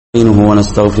نستعينه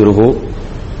ونستغفره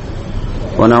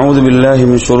ونعوذ بالله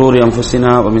من شرور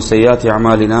أنفسنا ومن سيئات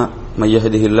أعمالنا من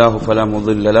يهده الله فلا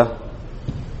مضل له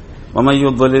ومن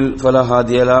يضلل فلا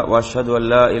هادي له وأشهد أن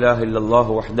لا إله إلا الله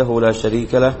وحده لا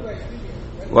شريك له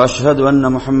وأشهد أن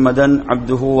محمدا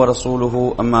عبده ورسوله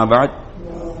أما بعد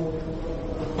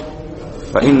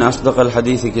فإن أصدق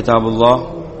الحديث كتاب الله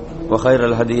وخير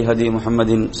الهدي هدي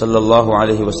محمد صلى الله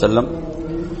عليه وسلم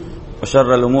وشر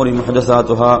الأمور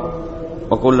محدثاتها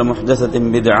وكل محدثة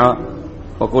بدعة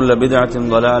وكل بدعة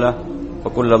ضلالة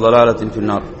وكل ضلالة في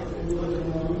النار.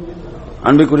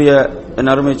 அன்பிற்குரிய என்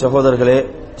அருமை சகோதரர்களே,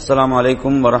 அஸ்ஸலாமு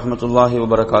அலைக்கும் வரஹ்மத்துல்லாஹி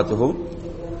வபரகாத்துஹு.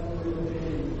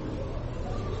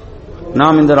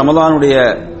 நாம் இந்த ரமலானுடைய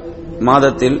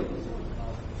மாதத்தில்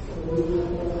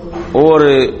ஒவ்வொரு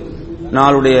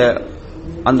நாளுடைய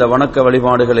அந்த வணக்க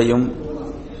வழிபாடுகளையும்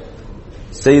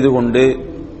செய்து கொண்டு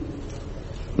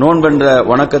நோன்பென்ற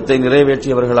வணக்கத்தை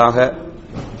நிறைவேற்றியவர்களாக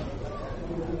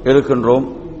இருக்கின்றோம்.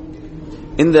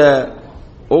 இந்த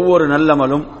ஒவ்வொரு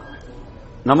நல்லமலும்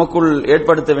நமக்குள்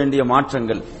ஏற்படுத்த வேண்டிய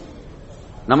மாற்றங்கள்,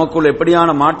 நமக்குள்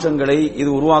எப்படியான மாற்றங்களை இது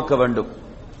உருவாக்க வேண்டும்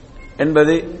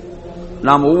என்பது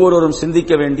நாம் ஒவ்வொருவரும்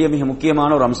சிந்திக்க வேண்டிய மிக முக்கியமான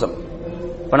ஒரு அம்சம்.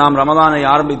 இப்ப நாம் ரமதானை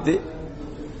ஆரம்பித்து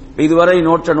இதுவரை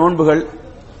நோற்ற நோன்புகள்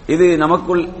இது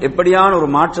நமக்குள் எப்படியான ஒரு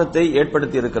மாற்றத்தை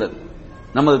ஏற்படுத்தி இருக்கிறது.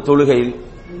 நமது தொழுகையில்,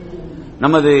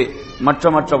 நமது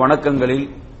மற்ற வணக்கங்களில்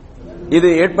இது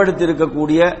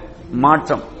ஏற்படுத்தியிருக்கக்கூடிய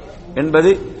மாற்றம் என்பது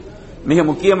மிக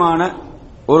முக்கியமான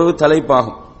ஒரு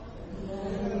தலைப்பாகும்.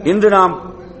 இன்று நாம்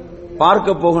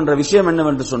பார்க்க போகின்ற விஷயம்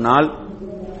என்னவென்று சொன்னால்,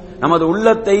 நமது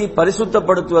உள்ளத்தை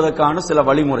பரிசுத்தப்படுத்துவதற்கான சில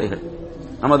வழிமுறைகள்.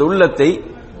 நமது உள்ளத்தை,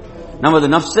 நமது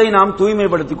நஃப்ஸை நாம்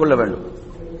தூய்மைப்படுத்திக் கொள்ள வேண்டும்.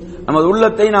 நமது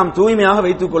உள்ளத்தை நாம் தூய்மையாக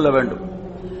வைத்துக் கொள்ள வேண்டும்.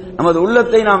 நமது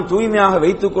உள்ளத்தை நாம் தூய்மையாக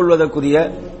வைத்துக் கொள்வதற்குரிய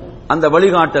அந்த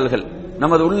வழிகாட்டல்கள்,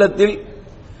 நமது உள்ளத்தில்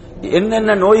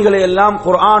என்னென்ன நோய்களை எல்லாம்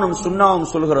குர்ஆனும் சுன்னாவும்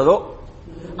சொல்கிறதோ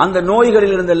அந்த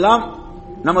நோய்களில் இருந்தெல்லாம்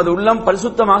நமது உள்ளம்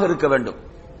பரிசுத்தமாக இருக்க வேண்டும்.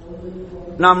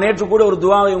 நாம் நேற்று கூட ஒரு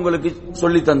துஆவை உங்களுக்கு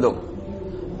சொல்லி தந்தோம்.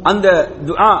 அந்த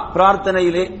துஆ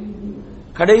பிரார்த்தனையிலே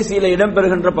கடைசியில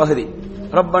இடம்பெறுகின்ற பகுதி,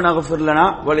 ரப்பனா இக்ஃபிர் லனா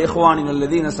வல் இக்வானினல்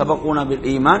லதீன சபகூனா பில்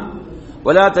ஈமான்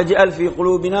வலா தஜ்அல் ஃபீ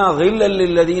குலூபினா கில்லல்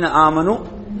லில் லதீன ஆமனு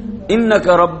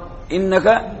இன்னக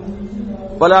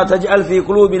வலா தஜ்அல் ஃபீ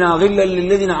குலூபினா கில்லல் லில்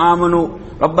லதீன ஆமனு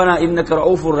ரப்பனா இன்னக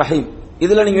ரഊஃபுர் ரஹீம்.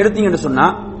 இதுல நீங்க எடுத்தீங்கன்னு சொன்னா,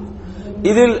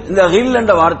 இதில் இந்த கில்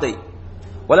என்ற வார்த்தை,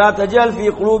 வலா தஜ்அல் ஃபீ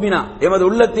குலூபினா, எமது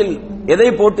உள்ளத்தில் எதை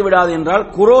போட்டு விடாது என்றால்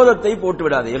குரோதத்தை போட்டு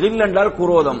விடாது. கில் என்றால்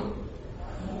குரோதம்,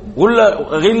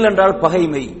 கில் என்றால்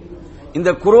பகைமை.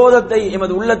 இந்த குரோதத்தை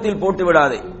எமது உள்ளத்தில் போட்டு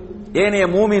விடாதே. ஏனைய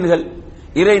மூமின்கள்,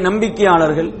 இறை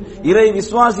நம்பிக்கையாளர்கள், இறை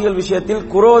விசுவாசிகள் விஷயத்தில்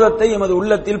குரோதத்தை எமது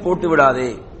உள்ளத்தில் போட்டு விடாதே.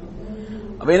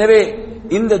 எனவே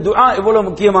இந்த துஆ எவ்வளவு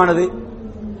முக்கியமானது.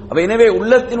 எனவே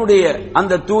உள்ளத்தினுடைய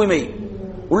அந்த தூய்மை,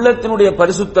 உள்ளத்தினுடைய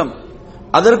பரிசுத்தம்,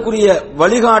 அதற்குரிய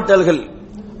வழிகாட்டல்கள்,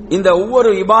 இந்த ஒவ்வொரு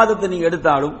இபாதத்தை நீங்க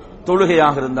எடுத்தாலும்,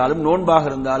 தொழுகையாக இருந்தாலும் நோன்பாக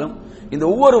இருந்தாலும், இந்த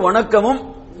ஒவ்வொரு வணக்கமும்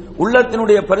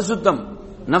உள்ளத்தினுடைய பரிசுத்தம்,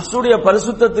 நஃப்ஸுடைய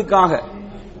பரிசுத்தத்துக்காக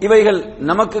இவைகள்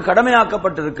நமக்கு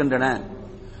கடமையாக்கப்பட்டிருக்கின்றன.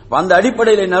 அந்த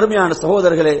அடிப்படையில் அருமையான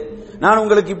சகோதரர்களே, நான்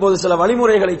உங்களுக்கு இப்போது சில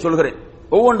வழிமுறைகளை சொல்கிறேன்.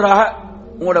 ஒவ்வொன்றாக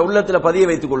உங்களுடைய உள்ளத்தில் பதிய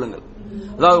வைத்துக் கொள்ளுங்கள்.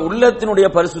 அதாவது உள்ளத்தினுடைய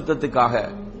பரிசுத்தத்துக்காக,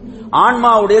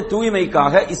 ஆன்மாவுடைய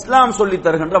தூய்மைக்காக இஸ்லாம் சொல்லித்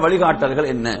தருகின்ற வழிகாட்டல்கள்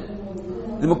என்ன?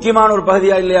 இது முக்கியமான ஒரு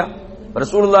பகுதியா இல்லையா?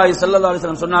 ரசூலுல்லாஹி ஸல்லல்லாஹு அலைஹி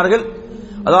வஸல்லம் சொன்னார்கள்,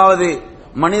 அதாவது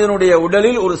மனிதனுடைய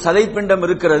உடலில் ஒரு சதைப்பிண்டம்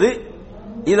இருக்கிறது,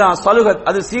 இதா சலுகத்,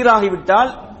 அது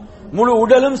சீராகிவிட்டால் முழு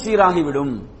உடலும்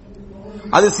சீராகிவிடும்.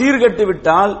 அது சீர்கெட்டு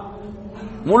விட்டால்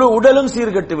முழு உடலும்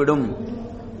சீர்கெட்டு விடும்.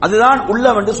 அதுதான்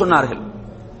உள்ளம் என்று சொன்னார்கள்.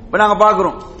 இப்ப நாங்க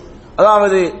பார்க்கிறோம்,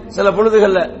 அதாவது சில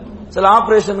பொழுதுகள்ல சில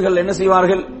ஆபரேஷன்கள் என்ன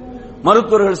செய்வார்கள்,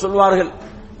 மருத்துவர்கள் சொல்வார்கள்,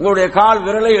 உங்களுடைய கால்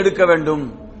விரலை எடுக்க வேண்டும்.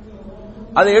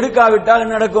 அதை எடுக்காவிட்டால்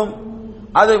என்ன நடக்கும்?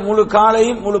 அது முழு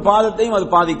காலையும் முழு பாதத்தையும் அது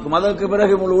பாதிக்கும், அதற்கு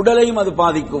பிறகு முழு உடலையும் அது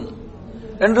பாதிக்கும்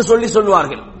என்று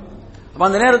சொல்வார்கள்.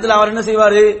 அந்த நேரத்தில் அவர் என்ன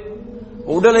செய்வாரு?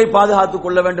 உடலை பாதுகாத்துக்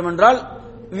கொள்ள வேண்டும் என்றால்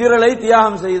விரலை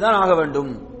தியாகம் செய்துதான் ஆக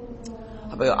வேண்டும்.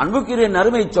 அப்ப அன்புக்குரிய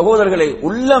அருமை சகோதரர்களை,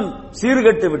 உள்ளம்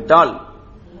சீர்கெட்டு விட்டால்,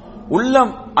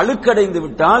 உள்ளம் அழுக்கடைந்து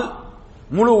விட்டால்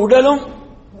முழு உடலும்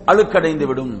அழுக்கடைந்து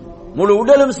விடும், முழு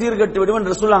உடலும் சீர்கெட்டு விடும்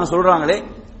என்று ரசூலுல்லாஹ் சொல்றாங்களே.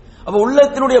 அப்ப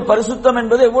உள்ளத்தினுடைய பரிசுத்தம்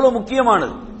என்பது எவ்வளவு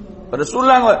முக்கியமானது.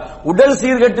 ரசூலுல்லாஹ் உடல்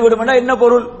சீர்கெட்டு விடும் என்ற என்ன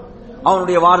பொருள்?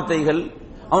 அவனுடைய வார்த்தைகள்,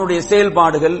 அவனுடைய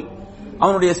செயல்பாடுகள்,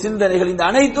 அவனுடைய சிந்தனைகள், இந்த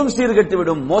அனைத்தும் சீர்கெட்டு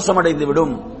விடும், மோசமடைந்து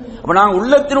விடும். அப்ப நாங்கள்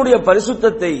உள்ளத்தினுடைய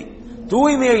பரிசுத்தத்தை,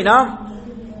 தூய்மையை நாம்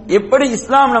எப்படி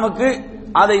இஸ்லாம் நமக்கு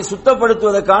அதை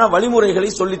சுத்தப்படுத்துவதற்கான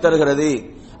வழிமுறைகளை சொல்லித் தருகிறது,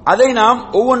 அதை நாம்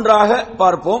ஒவ்வொன்றாக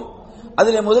பார்ப்போம்.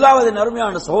 அதிலே முதலாவது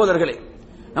அருமையான சகோதரர்களே,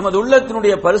 நமது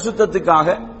உள்ளத்தினுடைய பரிசுத்தத்துக்காக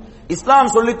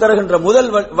இஸ்லாம் சொல்லித் தருகின்ற முதல்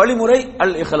வழிமுறை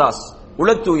அல் இஹ்லாஸ், உள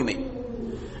தூய்மை.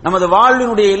 நமது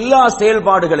வாழ்வினுடைய எல்லா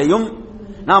செயல்பாடுகளையும்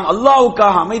நாம்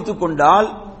அல்லாஹ்வுக்காக அமைத்துக் கொண்டால்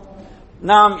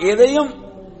நாம் எதையும்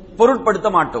பொருட்படுத்த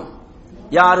மாட்டோம்.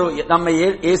 யாரோ நம்மை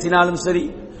ஏசினாலும் சரி,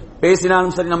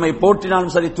 பேசினாலும் சரி, நம்மை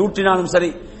போற்றினாலும் சரி, தூற்றினாலும் சரி,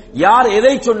 யார்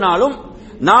எதை சொன்னாலும்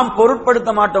நாம்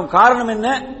பொருட்படுத்த மாட்டோம். காரணம் என்ன?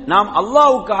 நாம்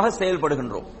அல்லாஹ்வுக்காக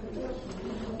செயல்படுகின்றோம்.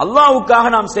 அல்லாஹ்வுக்காக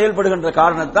நாம் செயல்படுகின்ற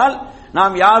காரணத்தால்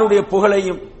நாம் யாருடைய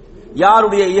புகழையும்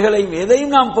யாருடைய இகழையும்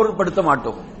எதையும் நாம் பொருட்படுத்த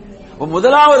மாட்டோம்.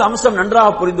 முதலாவது அம்சம் நன்றாக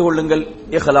புரிந்து கொள்ளுங்கள்,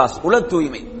 இஹ்லாஸ், உள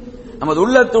தூய்மை. நமது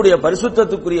உள்ளத்துடைய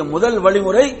பரிசுத்தத்துக்குரிய முதல்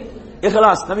வழிமுறை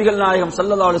இஹ்லாஸ். நபிகள் நாயகம்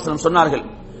ஸல்லல்லாஹு அலைஹி வஸல்லம் சொன்னார்கள்,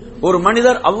 ஒரு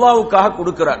மனிதர் அல்லாஹ்வுக்காக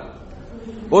கொடுக்கிறார்,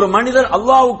 ஒரு மனிதர்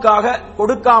அல்லாஹ்வுக்காக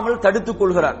கொடுக்காமல் தடுத்துக்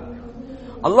கொள்கிறார்,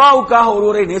 அல்லாஹ்வுக்காக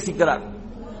ஒருவரை நேசிக்கிறார்,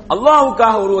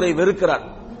 அல்லாஹ்வுக்காக ஒருவரை வெறுக்கிறார்.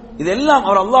 இதெல்லாம்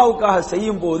அவர் அல்லாஹ்வுக்காக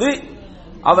செய்யும் போது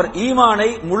அவர் ஈமானை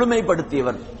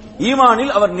முழுமைப்படுத்தியவர்,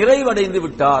 ஈமானில் அவர் நிறைவடைந்து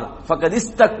விட்டார். ஃபகத்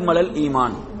இஸ்தக்மலல்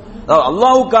ஈமான்.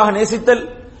 அல்லாஹ்வுக்காக நேசித்தல்,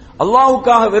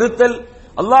 அல்லாஹ்வுக்காக வெறுத்தல்,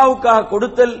 அல்லாஹ்வுக்காக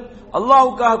கொடுத்தல்,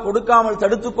 அல்லாஹ்வுக்காக கொடுக்காமல்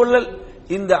தடுத்துக் கொள்ளல்,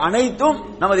 இந்த அனைத்தும்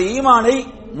நமது ஈமானை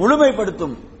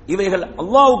முழுமைப்படுத்தும். இவைகள்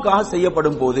அல்லாஹ்வுக்காக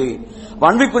செய்யப்படும் போது,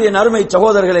 அன்பிற்குரிய நறுமை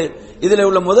சகோதரர்களே, இதில்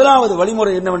உள்ள முதலாவது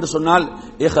வழிமுறை என்னவென்று சொன்னால்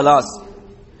இஹ்லாஸ்.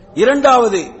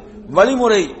 இரண்டாவது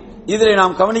வழிமுறை இதிலே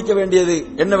நாம் கவனிக்க வேண்டியது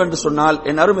என்னவென்று சொன்னால்,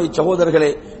 என் அருமை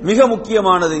சகோதரர்களே, மிக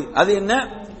முக்கியமானது. அது என்ன?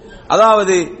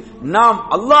 அதாவது நாம்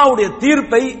அல்லாஹ்வுடைய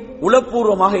தீர்ப்பை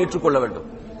உளப்பூர்வமாக ஏற்றுக்கொள்ள வேண்டும்.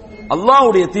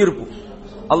 அல்லாஹ்வுடைய தீர்ப்பு,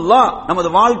 அல்லாஹ் நமது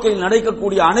வாழ்க்கையில்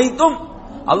நடக்கக்கூடிய அனைத்தும்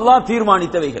அல்லாஹ்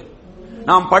தீர்மானித்தவைகள்.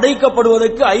 நாம்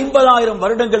படைக்கப்படுவதற்கு 50,000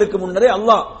 வருடங்களுக்கு முன்னரே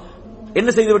அல்லாஹ் என்ன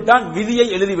செய்து விட்டான்? விதியை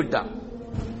எழுதிவிட்டான்.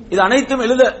 இது அனைத்தும்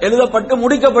எழுதப்பட்டு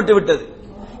முடிக்கப்பட்டு விட்டது.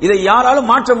 இதை யாராலும்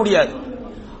மாற்ற முடியாது.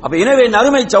 அப்ப எனவே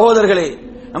நறுமை சகோதரர்களே,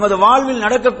 நமது வாழ்வில்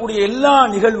நடக்கக்கூடிய எல்லா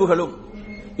நிகழ்வுகளும்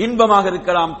இன்பமாக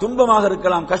இருக்கலாம், துன்பமாக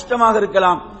இருக்கலாம், கஷ்டமாக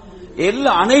இருக்கலாம்,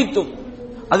 எல்லா அனைத்தும்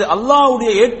அது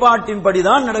அல்லாஹ்வுடைய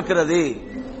ஏற்பாட்டின்படிதான் நடக்கிறது.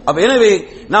 அப்ப எனவே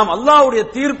நாம் அல்லாஹ்வுடைய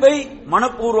தீர்ப்பை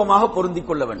மனப்பூர்வமாக பொருந்திக்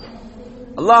கொள்ள வேண்டும்,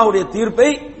 அல்லாஹ்வுடைய தீர்ப்பை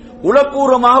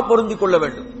உளப்பூர்வமாக பொருந்திக் கொள்ள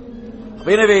வேண்டும்.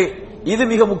 எனவே இது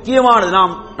மிக முக்கியமானது.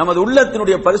 நாம் நமது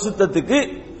உள்ளத்தினுடைய பரிசுத்தத்துக்கு,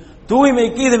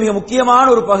 தூய்மைக்கு இது மிக முக்கியமான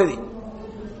ஒரு பகுதி.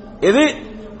 எது?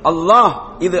 அல்லாஹ்,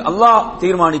 இது அல்லாஹ்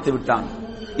தீர்மானித்து விட்டான்,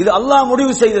 இது அல்லாஹ்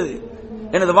முடிவு செய்தது.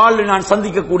 எனது வாழ்வில் நான்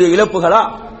சந்திக்கக்கூடிய இழப்புகளா,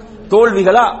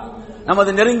 தோல்விகளா, நமது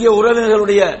நெருங்கிய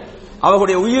உறவினர்களுடைய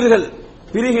அவர்களுடைய உயிர்கள்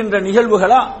பிரிகின்ற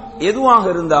நிகழ்வுகளா, எதுவாக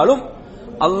இருந்தாலும்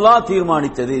அல்லாஹ்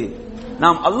தீர்மானித்தது.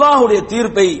 நாம் அல்லாஹ்வுடைய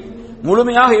தீர்ப்பை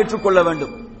முழுமையாக ஏற்றுக்கொள்ள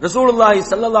வேண்டும். ரசூலுல்லாஹி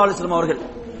ஸல்லல்லாஹு அலைஹி வஸல்லம் அவர்கள்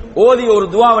ஓதிய ஒரு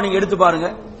துஆவை நீங்க எடுத்து பாருங்க.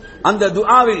 அந்த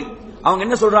துஆவில் அவங்க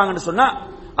என்ன சொல்றாங்கன்னு சொன்னா,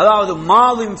 அதாவது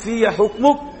மாலிம் ஃபிய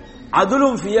ஹுக்முக்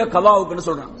அதுலும் ஃபிய கலாவுக்குன்னு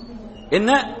சொல்றாங்க. என்ன?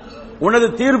 உனது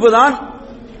தீர்ப்பு தான்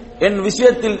என்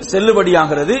விஷயத்தில்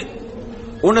செல்லுபடியாகிறது,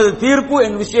 உனது தீர்ப்பு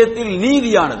என் விஷயத்தில்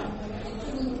நீதியானது,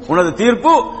 உனது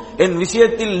தீர்ப்பு என்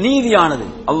விஷயத்தில் நீதியானது.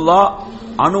 அல்லாஹ்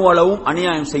அணுவளவும்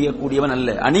அநியாயம் செய்யக்கூடியவன் அல்ல.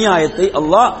 அநியாயத்தை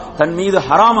அல்லாஹ் தன் மீது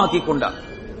ஹராமாக்கி கொண்டான்,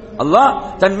 அல்லாஹ்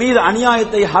தன் மீது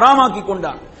அநியாயத்தை ஹராமாக்கி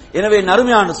கொண்டான். எனவே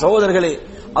நறுமையான சகோதரர்களே,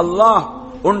 அல்லாஹ்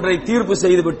ஒன்றை தீர்ப்பு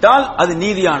செய்து விட்டால் அது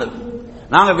நீதியானது.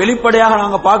 நாங்கள் வெளிப்படையாக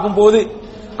நாங்கள் பார்க்கும் போது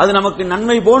அது நமக்கு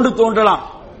நன்மை போன்று தோன்றலாம்,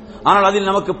 ஆனால் அதில்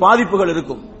நமக்கு பாதிப்புகள்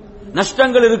இருக்கும்,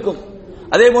 நஷ்டங்கள் இருக்கும்.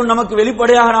 அதே போன்று நமக்கு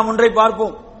வெளிப்படையாக நாம் ஒன்றை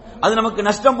பார்ப்போம், அது நமக்கு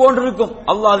நஷ்டம் போன்று இருக்கும்,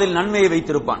 அல்லாஹ் அதில் நன்மையை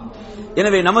வைத்திருப்பான்.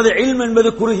 எனவே நமது இல்ம்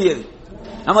என்பது குறுகியது,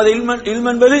 நமது இல்ம்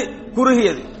என்பது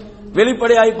குறுகியது,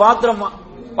 வெளிப்படையாய்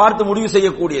பார்த்து முடிவு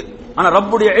செய்யக்கூடியது. ஆனால்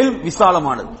ரப்புடைய இல்ம்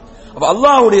விசாலமானது. அப்ப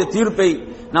அல்லாஹ்வுடைய தீர்ப்பை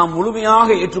நாம் முழுமையாக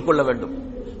ஏற்றுக்கொள்ள வேண்டும்,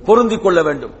 பொருந்திக் கொள்ள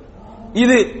வேண்டும்.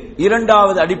 இது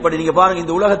இரண்டாவது அடிப்படை. நீங்க பாருங்க,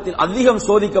 இந்த உலகத்தில் அதிகம்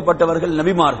சோதிக்கப்பட்டவர்கள்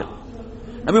நபிமார்கள்.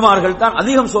 நபிமார்கள் தான்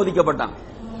அதிகம் சோதிக்கப்பட்டாங்க.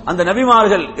 அந்த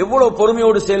நபிமார்கள் எவ்வளவு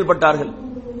பொறுமையோடு செயல்பட்டார்கள்,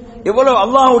 எவ்வளவு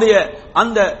அல்லாஹ்வுடைய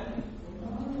அந்த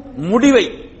முடிவை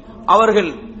அவர்கள்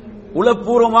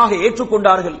உளப்பூர்வமாக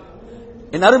ஏற்றுக்கொண்டார்கள்.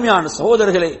 என் அருமையான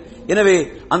சகோதரர்களே, எனவே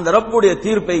அந்த ரப்புடைய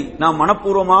தீர்ப்பை நாம்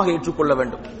மனப்பூர்வமாக ஏற்றுக்கொள்ள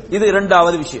வேண்டும். இது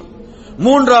இரண்டாவது விஷயம்.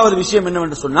 மூன்றாவது விஷயம்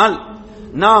என்னவென்று சொன்னால்,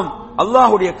 நாம்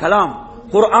அல்லாஹ்வுடைய கலாம்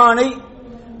குர்ஆனை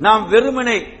நாம்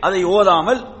வெறுமனே அதை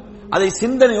ஓதாமல் அதை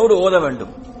சிந்தனையோடு ஓத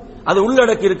வேண்டும். அது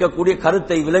உள்ளடக்கி இருக்கக்கூடிய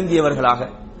கருத்தை விளங்கியவர்களாக,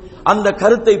 அந்த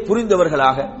கருத்தை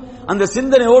புரிந்தவர்களாக, அந்த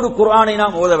சிந்தனையோடு குர்ஆனை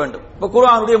நாம் ஓத வேண்டும். இப்ப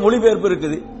குர்ஆனுடைய மொழிபெயர்ப்பு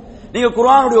இருக்குது, நீங்க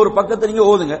குர்ஆனுடைய ஒரு பக்கத்தை நீங்க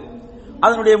ஓதுங்க,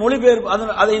 அதனுடைய மொழிபெயர்ப்பு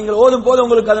அதை நீங்கள் ஓதும் போது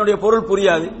உங்களுக்கு அதனுடைய பொருள்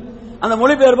புரியாது, அந்த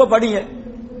மொழிபெயர்ப்பை படிங்க.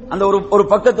 அந்த ஒரு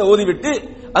பக்கத்தை ஓதிவிட்டு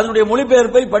அதனுடைய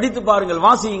மொழிபெயர்ப்பை படித்து பாருங்கள்,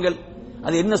 வாசியுங்கள்,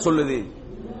 அது என்ன சொல்லுது,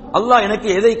 அல்லாஹ் எனக்கு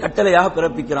எதை கட்டளையாக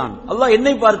பிறப்பிக்கிறான், அல்லாஹ்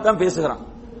என்னை பார்த்துதான் பேசுகிறான்,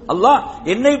 அல்லாஹ்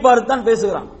என்னை பார்த்துதான்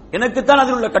பேசுகிறான், எனக்குத்தான்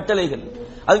அதில் உள்ள கட்டளைகள்,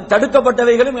 அது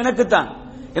தடுக்கப்பட்டவைகளும் எனக்குத்தான்.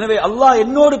 எனவே அல்லாஹ்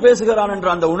என்னோடு பேசுகிறான் என்ற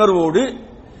அந்த உணர்வோடு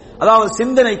அதாவது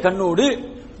சிந்தனை கண்ணோடு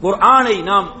குர்ஆனை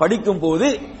நாம் படிக்கும் போது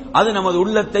அது நமது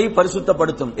உள்ளத்தை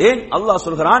பரிசுத்தப்படுத்தும். ஏன் அல்லாஹ்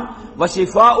சொல்கிறான்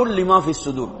வஷிஃபாஉல் லிமா ஃபிஸ்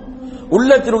சுதூர்,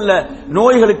 உள்ளத்தில் உள்ள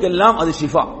நோய்களுக்கெல்லாம் அது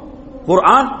ஷிஃபா.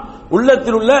 குர்ஆன்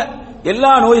உள்ளத்தில் உள்ள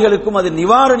எல்லா நோய்களுக்கும் அது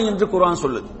நிவாரணி என்று குர்ஆன்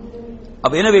சொல்லுது.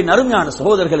 அப்ப எனவே நறுமையான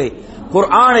சகோதரர்களே,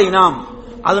 குர்ஆனை நாம்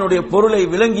அதனுடைய பொருளை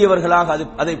விளங்கியவர்களாக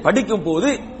அதை படிக்கும் போது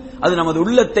அது நமது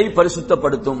உள்ளத்தை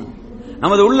பரிசுத்தப்படுத்தும்,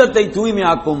 நமது உள்ளத்தை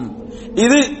தூய்மையாக்கும்.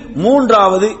 இது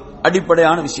மூன்றாவது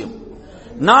அடிப்படையான விஷயம்.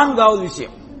 நான்காவது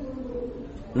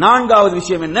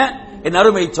விஷயம் என்ன என்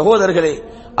அருமை சகோதரர்களே,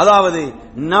 அதாவது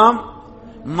நாம்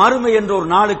மறுமை என்ற ஒரு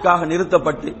நாளுக்காக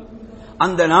நிறுத்தப்பட்டு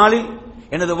அந்த நாளில்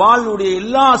எனது வாழ்வுடைய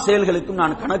எல்லா செயல்களுக்கும்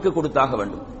நான் கணக்கு கொடுத்தாக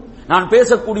வேண்டும். நான்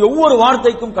பேசக்கூடிய ஒவ்வொரு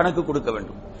வார்த்தைக்கும் கணக்கு கொடுக்க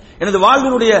வேண்டும். எனது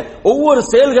வாழ்வினுடைய ஒவ்வொரு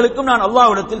செயல்களுக்கும் நான்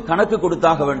அல்லாஹ்விடத்தில் கணக்கு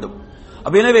கொடுத்தாக வேண்டும்.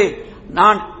 எனவே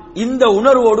நான் இந்த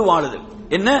உணர்வோடு வாழுதல்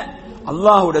என்ன,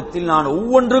 அல்லாஹ்விடத்தில் நான்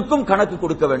ஒவ்வொன்றுக்கும் கணக்கு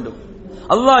கொடுக்க வேண்டும்.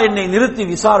 அல்லாஹ் என்னை நிறுத்தி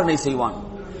விசாரணை செய்வான்.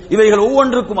 இவைகள்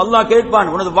ஒவ்வொன்றுக்கும் அல்லாஹ் கேட்பான்,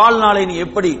 உனது வாழ்நாளை நீ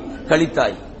எப்படி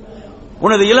கழித்தாய்,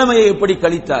 உனது இளமையை எப்படி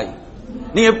கழித்தாய்,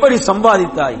 நீ எப்படி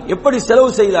சம்பாதித்தாய், எப்படி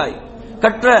செலவு செய்தாய்,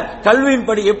 கற்ற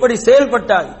கல்வியின்படி எப்படி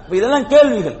செயல்பட்டாய். இதெல்லாம்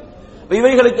கேள்விகள்.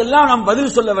 இவைகளுக்கெல்லாம் நாம்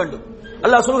பதில் சொல்ல வேண்டும்.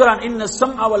 அல்லாஹ் சொல்கிறான், இன்ன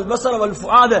ஸம்அ வல் பஸர வல்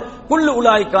ஃபுஆத குல்லு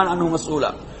உலாயிக அன்ஹு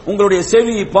மஸ்ஊலா. உங்களுடைய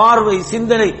செவி, பார்வை,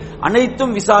 சிந்தனை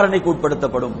அனைத்தும் விசாரணைக்கு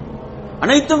உட்படுத்தப்படும்,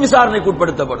 அனைத்தும் விசாரணைக்கு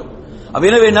உட்படுத்தப்படும்.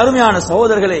 எனவே நறுமையான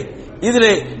சகோதரர்களே,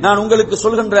 இதிலே நான் உங்களுக்கு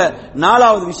சொல்கின்ற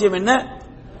நாலாவது விஷயம் என்ன,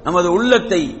 நமது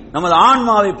உள்ளத்தை, நமது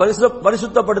ஆன்மாவை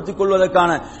பரிசுத்தப்படுத்திக்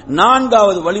கொள்வதற்கான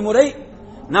நான்காவது வழிமுறை,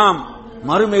 நாம்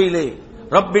மறுமையிலே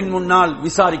ரப்பின் முன்னால்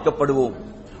விசாரிக்கப்படுவோம்.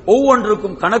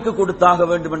 ஒவ்வொன்றுக்கும் கணக்கு கொடுத்தாக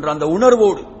வேண்டும் என்ற அந்த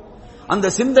உணர்வோடு, அந்த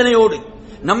சிந்தனையோடு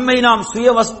நம்மை நாம்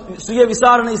சுய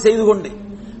விசாரணை செய்து கொண்டு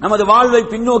நமது வாழ்வை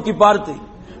பின்னோக்கி பார்த்து,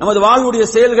 நமது வாழ்வுடைய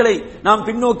செயல்களை நாம்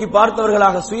பின்னோக்கி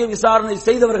பார்த்தவர்களாக, சுய விசாரணை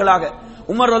செய்தவர்களாக.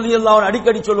 உமர் ரலியல்லாஹு அன்ஹு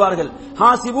அடிக்கடி சொல்வார்கள்,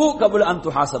 ஹாசிபு கப்ல அன்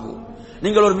துஹாசபு.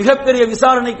 நீங்கள் ஒரு மிகப்பெரிய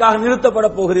விசாரணைக்காக நிறுத்தப்பட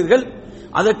போகிறீர்கள்,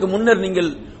 அதற்கு முன்னர் நீங்கள்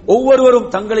ஒவ்வொருவரும்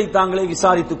தங்களை தாங்களே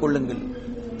விசாரித்துக் கொள்ளுங்கள்,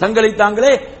 தங்களை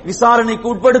தாங்களே விசாரணைக்கு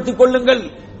உட்படுத்திக் கொள்ளுங்கள்.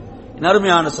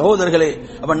 அருமையான சகோதரர்களே,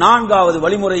 அப்ப நான்காவது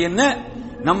வழிமுறை என்ன,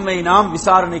 நம்மை நாம்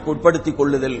விசாரணைக்கு உட்படுத்திக்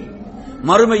கொள்ளுதல்.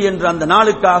 மறுமை என்ற அந்த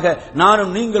நாளுக்காக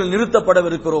நானும் நீங்கள்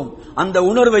நிறுத்தப்படவிருக்கிறோம், அந்த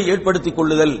உணர்வை ஏற்படுத்திக்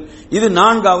கொள்ளுதல். இது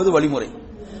நான்காவது வழிமுறை.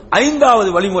 ஐந்தாவது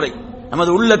வழிமுறை,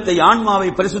 நமது உள்ளத்தை, ஆன்மாவை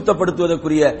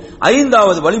பரிசுத்தப்படுத்துவதற்குரிய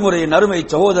ஐந்தாவது வழிமுறையின் அருமை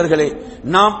சகோதரர்களே,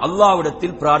 நாம்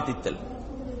அல்லாஹ்விடத்தில் பிரார்த்தித்தல்.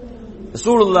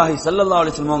 ரசூலுல்லாஹி ஸல்லல்லாஹு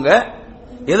அலைஹி வஸல்லம் அவங்க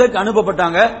எதற்கு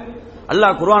அனுப்பப்பட்டாங்க?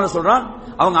 அல்லாஹ் குர்ஆன்ல சொல்றான்,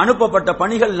 அவங்க அனுப்பப்பட்ட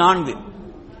பணிகள் 4.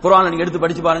 குர்ஆன்ல நீங்க எடுத்து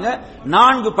படிச்சு பாருங்க,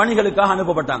 4 பணிகளுக்காக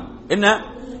அனுப்பப்பட்டாங்க. என்ன?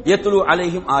 யத்லு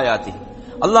அலைஹிம் ஆயாத்தி,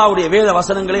 அல்லாஹ்வுடைய வேத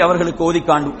வசனங்களை அவர்களுக்கு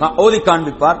ஓதி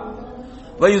காண்பிப்பார்.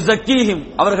 வயுஸக்கீஹிம்,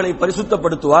 அவர்களை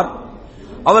பரிசுத்தப்படுத்துவார்.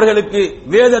 அவர்களுக்கு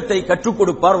வேதத்தை கற்றுக்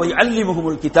கொடுப்பார்.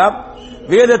 வயல்லிமுஹுமுல் கிதாப்,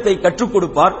 வேதத்தை கற்றுக்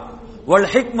கொடுப்பார். வல்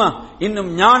ஹிக்மா, இன்னும்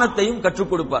ஞானத்தையும்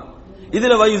கற்றுக் கொடுப்பார்.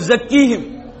 இதுல வயுஸக்கீஹிம்,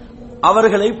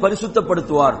 அவர்களை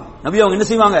பரிசுத்தப்படுத்துவார். நபி அவங்க என்ன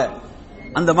செய்வாங்க?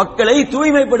 அந்த மக்களை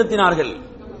தூய்மைப்படுத்தினார்கள்.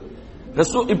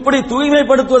 இப்படி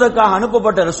தூய்மைப்படுத்துவதற்காக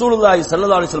அனுப்பப்பட்ட ரசூலுல்லாஹி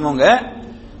ஸல்லல்லாஹு அலைஹி வஸல்லம் அவங்க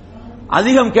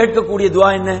அதிகம் கேட்கக்கூடிய துஆ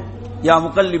என்ன? யா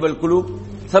முகல்லிபல் குலூப்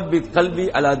சப்பித் கல்பி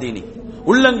அலா தீனி,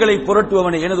 உள்ளங்களை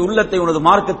புரட்டுபவனே, எனது உள்ளத்தை உனது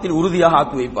மார்க்கத்தில் உறுதியாக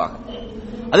ஆக்கி வைப்பாக.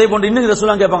 அதே போன்று இன்னும்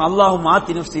ரசூலுல்லாஹ் கேட்பாங்க, அல்லாஹும்ம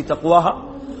ஆத்தி நஃப்ஸி தக்வாஹா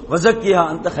வஸக்கிஹா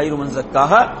அன்த கைரு மன்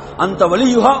ஸக்காஹா அன்த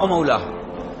வலியுஹா வ மௌலாஹா.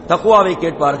 தக்வாவை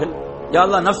கேட்பார்கள். யா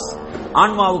அல்லாஹ், நஃப்ஸ்,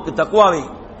 ஆன்மாவுக்கு தக்வாவை,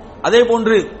 அதே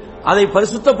போன்று அதை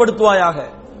பரிசுத்தப்படுத்துவாயாக,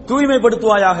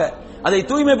 தூய்மைப்படுத்துவாயாக, அதை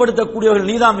தூய்மைப்படுத்தக்கூடியவர்கள்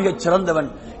நீதான் மிகச் சிறந்தவன்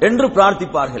என்று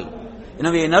பிரார்த்திப்பார்கள்.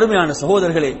 எனவே நறுமையான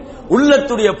சகோதரர்களே,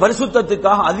 உள்ளத்துடைய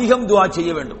பரிசுத்தத்துக்காக அதிகம் துஆ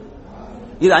செய்ய வேண்டும்.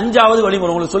 இது 5வது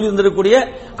வழிமுறை, உங்களுக்கு சொல்லி இருந்திருக்கக்கூடிய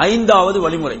 5வது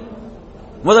வழிமுறை.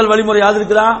 முதல் வழிமுறை யாது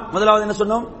இருக்குதா? முதலாவது என்ன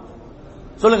சொன்னோம்?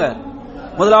 சொல்லுங்க.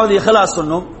 முதலாவது இஹ்லாஸ்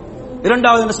சொன்னோம்.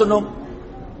 இரண்டாவது என்ன சொன்னோம்?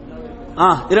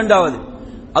 இரண்டாவது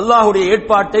அல்லாஹ்வுடைய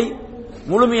ஏற்பாட்டை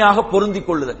முழுமையாக பொருந்திக்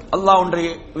கொள்ளுதல்.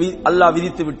 அல்லாஹ்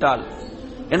விதித்து விட்டால்,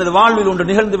 எனது வாழ்வில் ஒன்று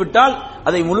நிகழ்ந்து விட்டால்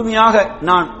அதை முழுமையாக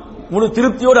நான் முழு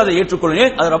திருப்தியோடு அதை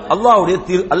ஏற்றுக்கொள்கிறேன். அது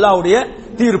அல்லாஹ்வுடைய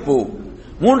தீர்ப்பு.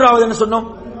 மூன்றாவது என்ன சொன்னோம்?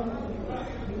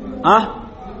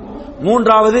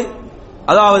 மூன்றாவது,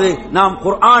 அதாவது நாம்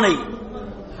குர்ஆனை,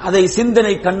 அதை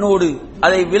சிந்தனை கண்ணோடு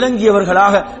அதை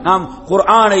விளங்கியவர்களாக நாம்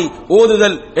குர்ஆனை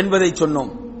ஓதுதல் என்பதை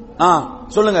சொன்னோம்.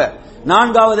 சொல்லுங்க.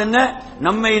 நான்காவது என்ன?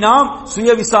 நம்மை நாம் சுய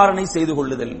விசாரணை செய்து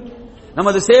கொள்ளுதல்,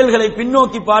 நமது செயல்களை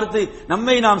பின்னோக்கி பார்த்து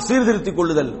நம்மை நாம் சீர்திருத்திக்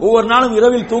கொள்ளுதல். ஒவ்வொரு நாளும்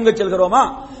இரவில் தூங்க செல்கிறோமா?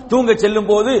 தூங்க செல்லும்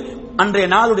போது அன்றைய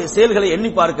நாளுடைய செயல்களை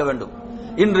எண்ணி பார்க்க வேண்டும்.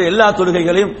 இன்று எல்லா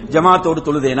தொழுகைகளையும் ஜமாத்தோடு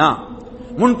தொழுதேனா?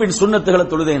 முன்பின் சுன்னத்துகளை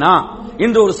தொழுதேனா?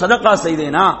 இன்று ஒரு சதகா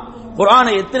செய்தேனா?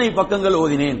 குர்ஆனை எத்தனை பக்கங்கள்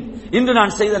ஓதினேன், இன்று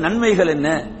நான் செய்த நன்மைகள் என்ன,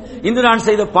 இன்று நான்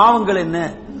செய்த பாவங்கள் என்ன.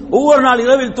 ஒவ்வொரு நாள்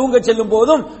இரவில் தூங்க செல்லும்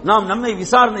போதும் நாம் நம்மை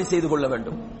விசாரணை செய்து கொள்ள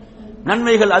வேண்டும்.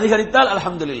 நன்மைகள் அதிகரித்தால்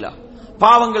அல்ஹம்துலில்லாஹ்,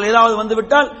 பாவங்கள் ஏதாவது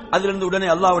வந்துவிட்டால் அதிலிருந்து உடனே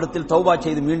அல்லாஹ்விடத்தில் தௌபா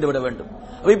செய்து மீண்டு விட வேண்டும்.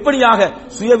 இப்படியாக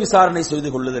சுய விசாரணை செய்து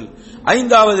கொள்ளுதல்.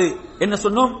 ஐந்தாவது என்ன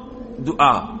சொன்னோம்?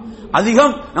 துஆ.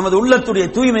 அதிகம் நமது உள்ளத்துடைய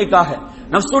தூய்மைக்காக,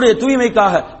 நஃப்ஸுடைய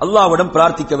தூய்மைக்காக அல்லாஹ்விடம்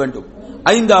பிரார்த்திக்க வேண்டும்.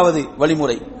 ஐந்தாவது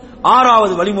வழிமுறை.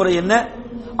 ஆறாவது வழிமுறை என்ன?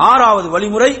 ஆறாவது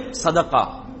வழிமுறை சதகா,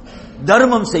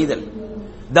 தர்மம் செய்தல்.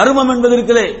 தர்மம் என்பது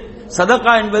இருக்கிறே,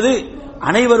 சதகா என்பது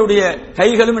அனைவருடைய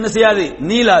கைகளும் என்ன செய்யாது,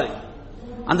 நீளாது.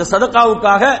 அந்த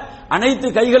சதகாவுக்காக அனைத்து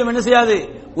கைகளும் என்ன செய்யாது,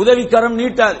 உதவிக்கரம்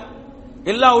நீட்டாது.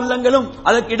 எல்லா உள்ளங்களும்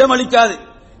அதற்கு இடமளிக்காது.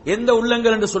 எந்த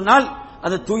உள்ளங்கள் என்று சொன்னால்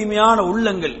அது தூய்மையான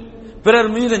உள்ளங்கள், பிறர்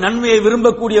மீது நன்மையை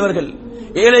விரும்பக்கூடியவர்கள்,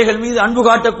 ஏழைகள் மீது அன்பு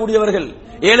காட்டக்கூடியவர்கள்,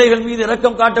 ஏழைகள் மீது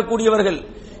இரக்கம் காட்டக்கூடியவர்கள்,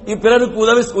 பிறருக்கு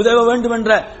உதவ வேண்டும்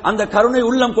என்ற அந்த கருணை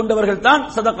உள்ளம் கொண்டவர்கள் தான்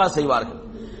சதகா செய்வார்கள்.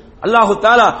 அல்லாஹு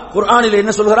தஆலா குர்ஆனில்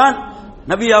என்ன சொல்கிறான்?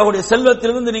 நபியாவுடைய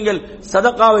செல்வத்திலிருந்து நீங்கள்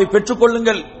சதகாவை பெற்றுக்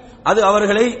கொள்ளுங்கள், அது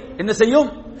அவர்களை என்ன செய்யும்?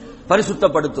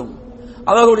 பரிசுத்தப்படுத்தும்,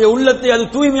 அவர்களுடைய உள்ளத்தை அது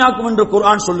தூய்மையாக்கும் என்று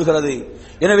குர்ஆன் சொல்லுகிறது.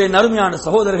 எனவே நறுமையான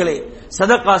சகோதரர்களே,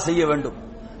 சதகா செய்ய வேண்டும்.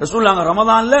 ரசூலுல்லாஹ்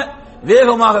ரமதான்ல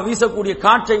வேகமாக வீசக்கூடிய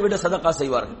காற்றை விட சதகா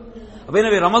செய்வார்கள்.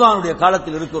 எனவே ரமதானுடைய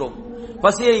காலத்தில் இருக்கிறோம்,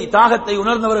 பசியை தாகத்தை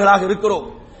உணர்ந்தவர்களாக இருக்கிறோம்.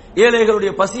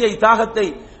 ஏழைகளுடைய பசியை தாகத்தை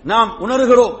நாம்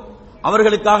உணர்கிறோம்.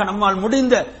 அவர்களுக்காக நம்மால்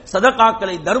முடிந்த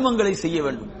சதகாக்களை, தர்மங்களை செய்ய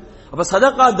வேண்டும். அப்ப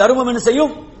சதகா தர்மம் என்ன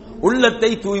செய்யும்? உள்ளத்தை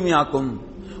தூய்மையாக்கும்,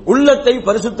 உள்ளத்தை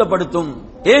பரிசுத்தப்படுத்தும்.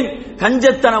 ஏன்?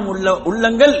 கஞ்சத்தனம் உள்ள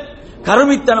உள்ளங்கள்,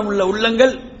 கருமித்தனம் உள்ள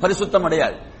உள்ளங்கள் பரிசுத்தம்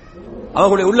அடையாது.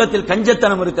 அவர்களுடைய உள்ளத்தில்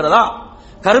கஞ்சத்தனம் இருக்கிறதா,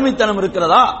 கருமித்தனம்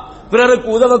இருக்கிறதா, பிறருக்கு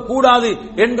உதவக்கூடாது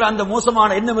என்ற அந்த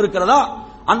மோசமான எண்ணம் இருக்கிறதா,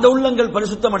 அந்த உள்ளங்கள்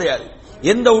பரிசுத்தம் அடையாது.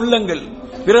 எந்த உள்ளங்கள்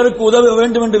பிறருக்கு உதவ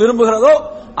வேண்டும் என்று விரும்புகிறதோ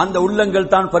அந்த உள்ளங்கள்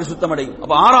தான் பரிசுத்தம் அடையும்.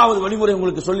 அப்ப ஆறாவது வழிமுறை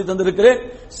உங்களுக்கு சொல்லி தந்திருக்கிறேன்,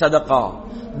 சதகா,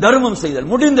 தர்மம் செய்தல்.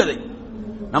 முடிந்ததை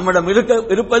நம்மிடம்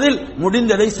இருப்பதில்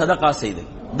முடிந்ததை சதகா செய்தல்,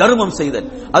 தர்மம் செய்தல்,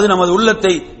 அது நமது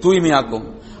உள்ளத்தை தூய்மையாக்கும்.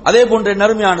 அதே போன்ற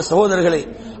நறுமையான சகோதரர்களே,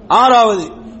 ஆறாவது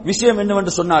விஷயம்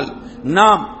என்னவென்று சொன்னால்,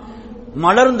 நாம்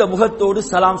மலர்ந்த முகத்தோடு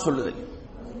சலாம் சொல்லுதல்.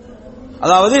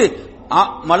 அதாவது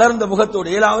மலர்ந்த முகத்தோடு,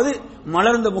 ஏழாவது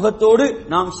மலர்ந்த முகத்தோடு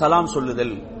நாம் சலாம்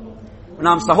சொல்லுதல்.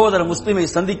 நாம் சகோதர முஸ்லிமை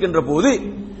சந்திக்கின்ற போது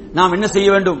நாம் என்ன செய்ய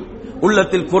வேண்டும்?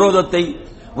 உள்ளத்தில் குரோதத்தை,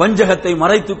 வஞ்சகத்தை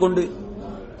மறைத்துக் கொண்டு,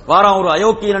 வாரம் ஒரு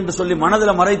அயோக்கியன் என்று சொல்லி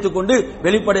மனதில் மறைத்துக் கொண்டு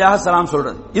வெளிப்படையாக சலாம்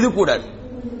சொல்றது, இது கூடாது.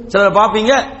 சிலர்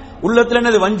பாப்பீங்க, உள்ளத்தில்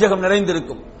என்னது, வஞ்சகம்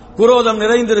நிறைந்திருக்கும், குரோதம்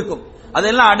நிறைந்திருக்கும்,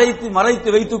 அதெல்லாம் அடைத்து மறைத்து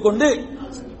வைத்துக் கொண்டு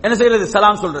என்ன செய்யறது?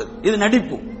 சலாம் சொல்றது. இது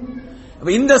நடிப்பு.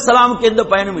 இந்த சலாமுக்கு எந்த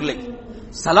பயனும் இல்லை.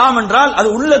 சலாம் என்றால் அது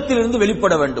உள்ளத்தில் இருந்து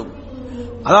வெளிப்பட வேண்டும்.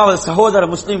 அதாவது சகோதர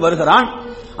முஸ்லிம் வருகிறான்,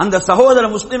 அந்த சகோதர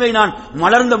முஸ்லிமை நான்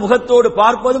மலர்ந்த முகத்தோடு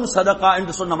பார்ப்பதும் சதகா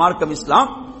என்று சொன்ன மார்க்கம் இஸ்லாம்.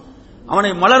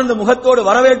 அவனை மலர்ந்த முகத்தோடு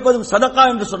வரவேற்பதும் சதகா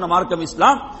என்று சொன்ன மார்க்கம்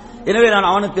இஸ்லாம். எனவே நான்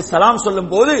அவனுக்கு சலாம் சொல்லும்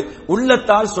போது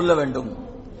உள்ளத்தால் சொல்ல வேண்டும்.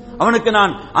 அவனுக்கு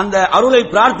நான் அந்த அருளை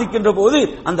பிரார்த்திக்கின்ற போது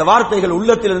அந்த வார்த்தைகள்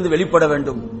உள்ளத்திலிருந்து வெளிப்பட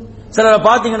வேண்டும். சிலரை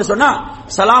பார்த்தீங்கன்னு சொன்னா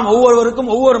சலாம்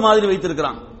ஒவ்வொருவருக்கும் ஒவ்வொரு மாதிரி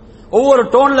வைத்திருக்கிறான், ஒவ்வொரு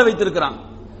டோன்ல வைத்திருக்கிறான்.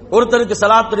 ஒருத்தருக்கு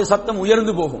சலாத்துடைய சத்தம்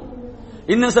உயர்ந்து போகும்,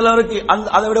 இன்னும் சிலருக்கு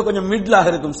அதை விட கொஞ்சம் மிட்லாக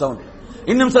இருக்கும் சவுண்ட்,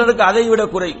 இன்னும் சிலருக்கு அதை விட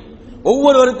குறை.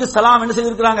 ஒவ்வொருவருக்கு சலாம் என்ன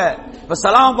செய்திருக்கிறாங்க? இப்ப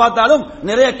சலாம் பார்த்தாலும்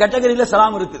நிறைய கேட்டகரியில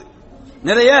சலாம் இருக்குது,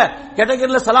 நிறைய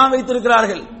கேட்டகரியில சலாம்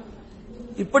வைத்திருக்கிறார்கள்.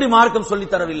 இப்படி மார்க்கம் சொல்லி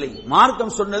தரவில்லை.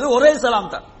 மார்க்கம் சொன்னது ஒரே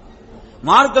சலாம் தான்.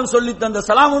 மார்க்கம் சொல்லி தந்த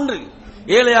சலாம் ஒன்று.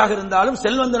 ஏழையாக இருந்தாலும்,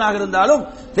 செல்வந்தனாக இருந்தாலும்,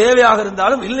 தேவையாக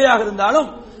இருந்தாலும், இல்லையாக இருந்தாலும்,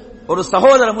 ஒரு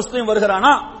சகோதர முஸ்லிம்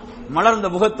வருகிறானா மலர்ந்த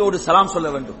முகத்தோடு சலாம் சொல்ல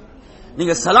வேண்டும்.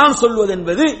 நீங்க சலாம் சொல்வது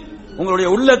என்பது உங்களுடைய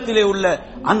உள்ளத்திலே உள்ள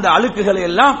அந்த அழுக்குகளை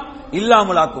எல்லாம்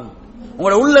இல்லாமலாக்கும்,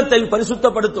 உங்களுடைய உள்ளத்தை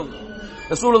பரிசுத்தப்படுத்தும்.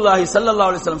 ரசூலுல்லாஹி ஸல்லல்லாஹு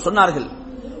அலைஹி வஸல்லம் சொன்னார்கள்,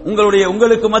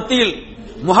 உங்களுக்கு மத்தியில்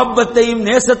முஹப்பத்தையும்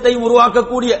நேசத்தையும்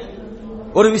உருவாக்கக்கூடிய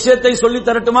ஒரு விஷயத்தை சொல்லி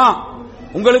தரட்டுமா?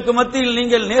 உங்களுக்கு மத்தியில்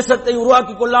நீங்கள் நேசத்தை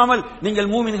உருவாக்கிக் கொள்ளாமல்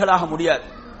நீங்கள் மூமின்களாக முடியாது.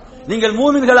 நீங்கள்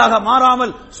மூமின்களாக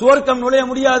மாறாமல் சுவர்க்கம் நுழைய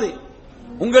முடியாது.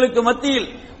 உங்களுக்கு மத்தியில்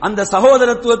அந்த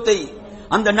சகோதரத்துவத்தை,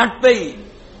 அந்த நட்பை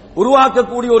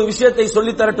உருவாக்கக்கூடிய ஒரு விஷயத்தை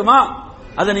சொல்லி தரட்டுமா?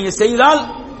 அதை நீங்க செய்தால்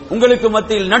உங்களுக்கு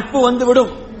மத்தியில் நட்பு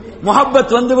வந்துவிடும்,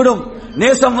 முஹப்பத் வந்துவிடும்,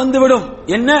 நேசம் வந்துவிடும்.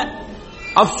 என்ன?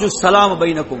 அஃஷு ஸலாம்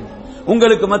பைனக்கும்,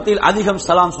 உங்களுக்கு மத்தியில் அதிகம்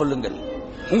சலாம் சொல்லுங்கள்,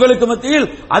 உங்களுக்கு மத்தியில்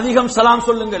அதிகம் சலாம்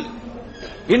சொல்லுங்கள்.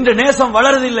 இன்று நேசம்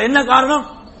வளரதில்லை. என்ன காரணம்?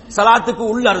 சலாத்துக்கு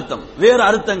உள்ள அர்த்தம், வேறு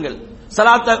அர்த்தங்கள்.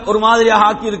 சலாத்தை ஒரு மாதிரியாக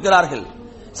ஆக்கி இருக்கிறார்கள்,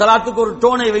 சலாத்துக்கு ஒரு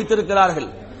டோனை வைத்திருக்கிறார்கள்,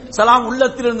 சலாம்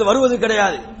உள்ளத்திலிருந்து வருவது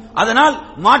கிடையாது, அதனால்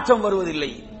மாற்றம்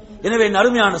வருவதில்லை. எனவே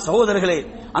அருமையான சகோதரர்களே,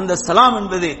 அந்த சலாம்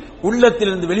என்பது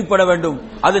உள்ளத்திலிருந்து வெளிப்பட வேண்டும்.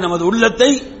 அது நமது உள்ளத்தை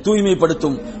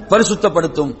தூய்மைப்படுத்தும்,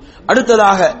 பரிசுத்தப்படுத்தும்.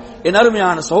 அடுத்ததாக என்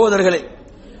அருமையான சகோதரர்களே,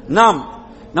 நாம்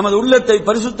நமது உள்ளத்தை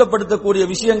பரிசுத்தப்படுத்தக்கூடிய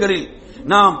விஷயங்களில்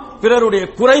நாம் பிறருடைய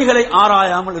குறைகளை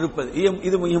ஆராயாமல் இருப்பது,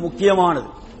 இது மிக முக்கியமானது.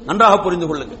 நன்றாக புரிந்து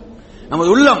கொள்ளுங்கள். நமது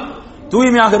உள்ளம்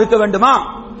தூய்மையாக இருக்க வேண்டுமா?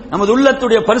 நமது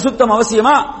உள்ளத்துடைய பரிசுத்தம்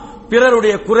அவசியமா?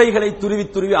 பிறருடைய குறைகளை துருவி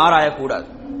துருவி ஆராயக்கூடாது,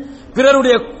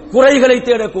 பிறருடைய குறைகளை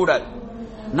தேடக்கூடாது.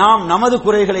 நாம் நமது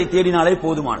குறைகளை தேடினாலே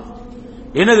போதுமானது.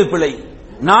 எனது பிழை,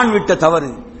 நான் விட்ட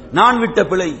தவறு, நான் விட்ட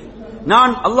பிழை,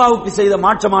 நான் அல்லாஹ்வுக்கு செய்த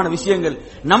மாற்றமான விஷயங்கள்,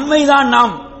 நம்மை தான்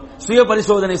நாம் சுய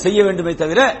பரிசோதனை செய்ய வேண்டுமே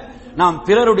தவிர நாம்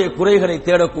பிறருடைய குறைகளை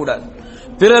தேடக்கூடாது.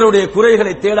 பிறருடைய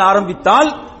குறைகளை தேட ஆரம்பித்தால்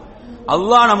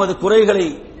அல்லாஹ் நமது குறைகளை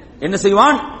என்ன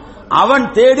செய்வான்? அவன்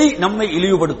தேடி நம்மை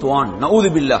இழிவுபடுத்துவான். நஊது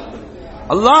பில்லாஹ்.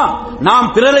 அல்லாஹ், நாம்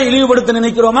பிறரை இழிவுபடுத்த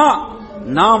நினைக்கிறோமா,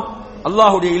 நாம்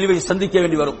அல்லாஹ்வுடைய இழிவை சந்திக்க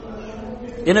வேண்டி வரும்.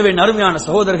 எனவே அருமையான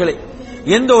சகோதரர்களே,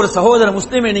 எந்த ஒரு சகோதர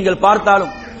முஸ்லிமை நீங்கள்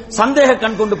பார்த்தாலும் சந்தேக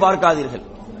கண் கொண்டு பார்க்காதீர்கள்.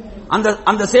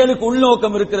 அந்த செயலுக்கு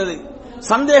உள்நோக்கம் இருக்கிறது,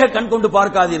 சந்தேக கண் கொண்டு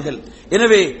பார்க்காதீர்கள்.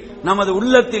 எனவே நமது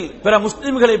உள்ளத்தில் பிற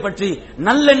முஸ்லிம்களை பற்றி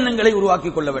நல்லெண்ணங்களை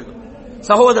உருவாக்கிக் கொள்ள வேண்டும்.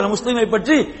 சகோதர முஸ்லிமை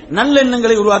பற்றி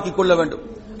நல்லெண்ணங்களை உருவாக்கிக் கொள்ள வேண்டும்.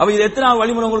 அப்ப இது எத்தனாவது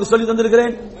வழிமுறை உங்களுக்கு சொல்லி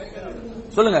தந்திருக்கிறேன்?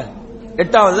 சொல்லுங்க,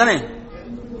 8வது தானே?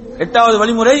 8வது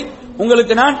வழிமுறை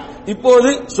உங்களுக்கு நான் இப்போது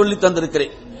சொல்லி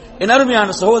தந்திருக்கிறேன். என் அருமையான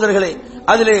சகோதரர்களே,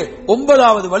 அதிலே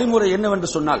 9வது வழிமுறை என்னவென்று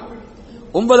சொன்னால்,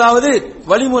 9வது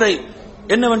வழிமுறை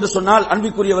என்னவென்று சொன்னால்,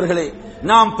 அன்பிற்குரியவர்களே,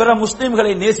 நாம் பிற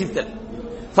முஸ்லிம்களை நேசித்தல்,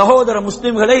 சகோதர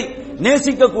முஸ்லிம்களை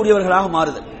நேசிக்கக்கூடியவர்களாக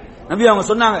மாறுதல். நபி அவங்க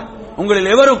சொன்னாங்க, உங்களில்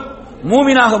எவரும்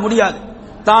மூமினாக முடியாது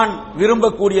தான்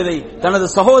விரும்பக்கூடியதை தனது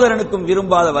சகோதரனுக்கும்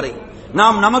விரும்பாத வரை.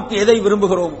 நாம் நமக்கு எதை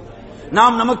விரும்புகிறோமோ,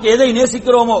 நாம் நமக்கு எதை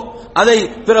நேசிக்கிறோமோ அதை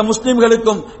பிற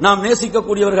முஸ்லிம்களுக்கும் நாம்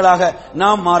நேசிக்கக்கூடியவர்களாக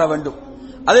நாம் மாற வேண்டும்.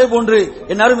 அதே போன்று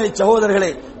என் அருமை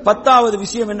சகோதரர்களே, 10வது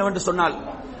விஷயம் என்னவென்று சொன்னால்,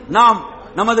 நாம்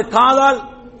நமது காதால்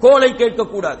கோலை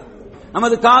கேட்கக்கூடாது,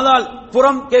 நமது காதால்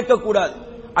புறம் கேட்கக்கூடாது.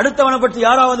 அடுத்தவனை பற்றி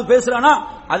யாராவது பேசுறானா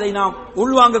அதை நாம்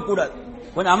உள்வாங்க கூடாது.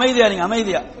 கொஞ்சம் அமைதியா, நீங்க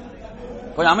அமைதியா,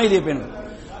 கொஞ்சம் அமைதியை பேணுங்க.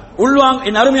 உள்வாங்க.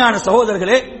 என் அருமையான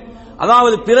சகோதரர்களே,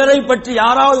 அதாவது பிறரை பற்றி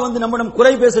யாராவது வந்து நம்மிடம்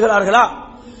குறை பேசுகிறார்களா,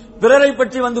 பிறரை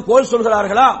பற்றி வந்து கோல்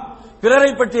சொல்கிறார்களா,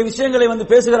 பிறரை பற்றிய விஷயங்களை வந்து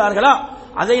பேசுகிறார்களா,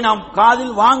 அதை நாம்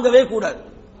காதில் வாங்கவே கூடாது,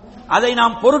 அதை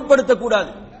நாம் பொருட்படுத்தக்கூடாது.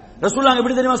 ரசூலுல்லாஹ்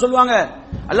எப்படி தெரியுமா சொல்லுவாங்க?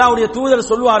 அல்லாஹ்வுடைய தூதர்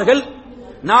சொல்வார்கள்,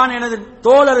 நான் எனது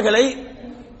தோழர்களை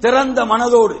திறந்த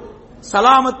மனதோடு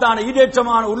சலாமத்தான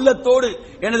ஈடேற்றமான உள்ளத்தோடு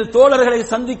எனது தோழர்களை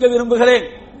சந்திக்க விரும்புகிறேன்.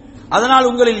 அதனால்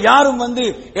உங்களில் யாரும் வந்து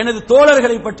எனது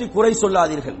தோழர்களை பற்றி குறை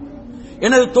சொல்லாதீர்கள்,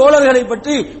 எனது தோழர்களை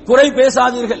பற்றி குறை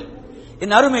பேசாதீர்கள்.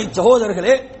 என் அருமை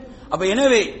சகோதரர்களே, அப்ப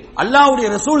எனவே அல்லாஹ்வுடைய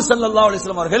ரசூல் ஸல்லல்லாஹு அலைஹி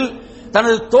வஸல்லம் அவர்கள்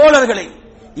தனது தோழர்களை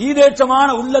ஈடேற்றமான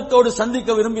உள்ளத்தோடு சந்திக்க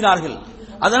விரும்பினார்கள்.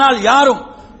 அதனால் யாரும்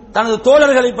தனது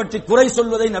தோழர்களை பற்றி குறை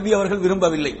சொல்வதை நபி அவர்கள்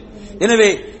விரும்பவில்லை. எனவே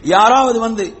யாராவது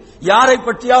வந்து யாரை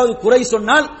பற்றியாவது குறை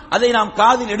சொன்னால் அதை நாம்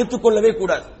காதில் எடுத்துக்கொள்ளவே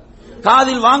கூடாது,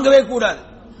 காதில் வாங்கவே கூடாது.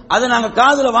 அதை நாங்கள்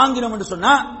காதில் வாங்கினோம் என்று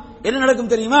சொன்னா என்ன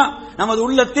நடக்கும் தெரியுமா? நமது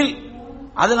உள்ளத்தில்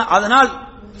அதனால்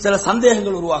சில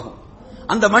சந்தேகங்கள் உருவாகும்,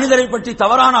 அந்த மனிதரை பற்றி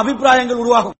தவறான அபிப்பிராயங்கள்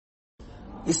உருவாகும்.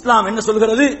 இஸ்லாம் என்ன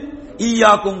சொல்கிறது?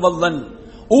 ஈயாக்கும் வல்லன்,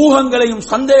 ஊகங்களையும்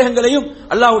சந்தேகங்களையும்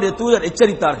அல்லாஹ்வுடைய தூதர்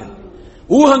எச்சரித்தார்கள்.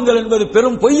 ஊகங்கள் என்பது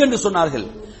பெரும் பொய் என்று சொன்னார்கள்.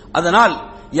 அதனால்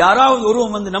யாராவது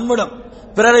ஒருவன் வந்து நம்மிடம்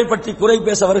பிறரை பற்றி குறை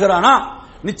பேச வருகிறானா,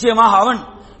 நிச்சயமாக அவன்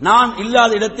நான்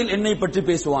இல்லாத இடத்தில் என்னை பற்றி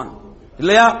பேசுவான்,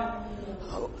 இல்லையா?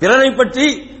 பிறரை பற்றி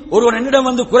ஒருவன் என்னிடம்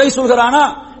வந்து குறை சொல்கிறானா,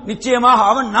 நிச்சயமாக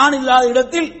அவன் நான் இல்லாத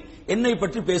இடத்தில் என்னை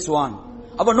பற்றி பேசுவான்.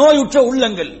 அப்ப நோயுற்ற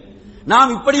உள்ளங்கள்,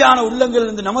 நாம் இப்படியான உள்ளங்கள்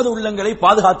இருந்து நமது உள்ளங்களை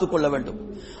பாதுகாத்துக் கொள்ள வேண்டும்.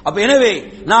 அப்ப எனவே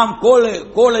நாம்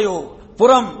கோலையோ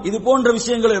புறம் இது போன்ற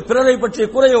விஷயங்களோ பிறரை பற்றிய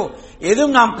குறையோ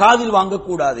எதுவும் நாம் காதில்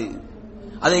வாங்கக்கூடாது.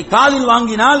 அதை காதில்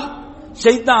வாங்கினால்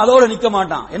ஷைத்தான் அதோட நிக்க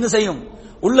மாட்டான். என்ன செய்யும்?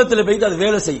 உள்ளத்தில் வைத்து அது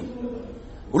வேலை செய்யும்.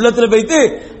 உள்ளத்தில் வைத்து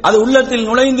அது உள்ளத்தில்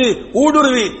நுழைந்து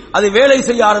ஊடுருவி அது வேலை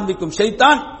செய்ய ஆரம்பிக்கும்.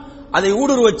 ஷைத்தான் அதை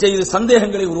ஊடுருவச் செய்து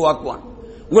சந்தேகங்களை உருவாக்குவான்.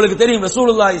 உங்களுக்கு தெரியும்,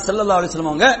 ரசூலுல்லாஹி ஸல்லல்லாஹு அலைஹி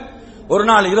வஸல்லம் அவங்க ஒரு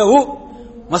நாள் இரவு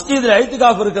மஸ்ஜிதில்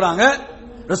இத்திகாஃப் இருக்கிறாங்க.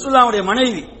 ரசூலுல்லாஹ்வுடைய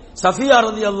மனைவி சஃபியா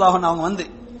ரலியல்லாஹு அன்ஹா அவங்க வந்து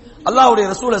அல்லாஹ்வுடைய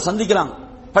ரசூலை சந்திக்கிறாங்க.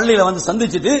 பள்ளியில வந்து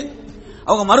சந்திச்சுட்டு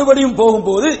அவங்க மறுபடியும்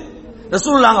போகும்போது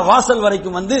ரசூலுல்லாஹ் வாசல்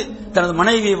வரைக்கும் வந்து தனது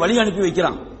மனைவியை வழி அனுப்பி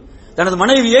வைக்கிறாங்க, தனது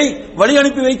மனைவியை வழி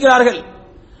அனுப்பி வைக்கிறார்கள்.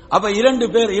 அப்ப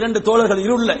இரண்டு தோழர்கள்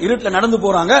இருட்டுல நடந்து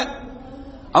போறாங்க.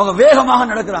 அவங்க வேகமாக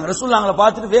நடக்கிறாங்க. ரசூலுல்லாஹ்வை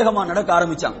பார்த்துட்டு வேகமாக நடக்க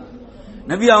ஆரம்பிச்சாங்க.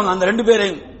 நபி அவங்க அந்த 2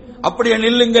 பேரையும் அப்படியே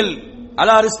நில்லுங்கள்,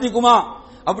 அலா ரிஸ்லிகுமா,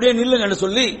 அப்படியே நில்லுங்க என்று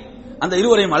சொல்லி அந்த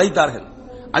இருவரையும் அழைத்தார்கள்.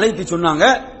 அழைத்து சொன்னாங்க,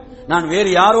 நான் வேறு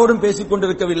யாரோடும் பேசிக்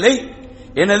கொண்டிருக்கவில்லை,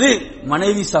 எனது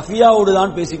மனைவி சஃபியாவோடு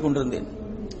தான் பேசிக் கொண்டிருந்தேன்.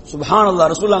 சுப்ஹானல்லாஹ்.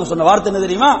 ரசூலுல்லாஹ் சொன்ன வார்த்தை என்ன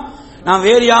தெரியுமா? நான்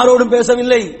வேறு யாரோடும்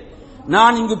பேசவில்லை,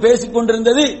 நான் இங்கு பேசிக்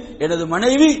கொண்டிருந்தது எனது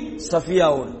மனைவி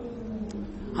சஃபியாவோடு.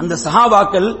 அந்த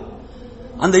சஹாபாக்கள்,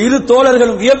 அந்த இரு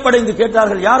தோழர்களும் வியப்படைந்து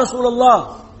கேட்டார்கள், யா ரசூலல்லாஹ்,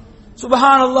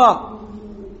 சுப்ஹானல்லாஹ்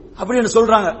அப்படின்னு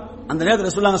சொல்றாங்க. அந்த நேரத்தில்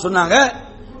ரசூலுல்லாஹ் சொன்னாங்க,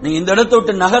 நீங்க இந்த இடத்தை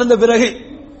விட்டு நகர்ந்த பிறகு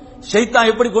ஷைத்தான்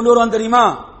எப்படி கொண்டு வருவான் தெரியுமா?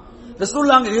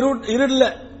 ரசூலுல்லாஹ் இருள,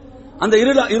 அந்த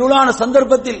இருளான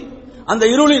சந்தர்ப்பத்தில், அந்த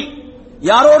இருளில்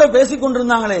யாரோட பேசிக்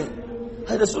கொண்டிருந்தாங்களே,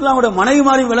 அது ரசூலுல்லாஹ்வோட மனைவி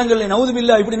மாறி விலங்கல்ல. நவுது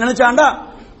பில்லாஹ் இப்படி நினைச்சாண்டா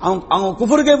அவங்க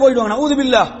குஃபருக்கே போயிடுவாங்க. நவுது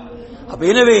பில்லாஹ். அப்ப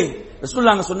எனவே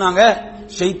ரசூலுல்லாஹ் சொன்னாங்க,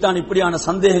 ஷைத்தான் இப்படியான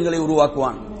சந்தேகங்களை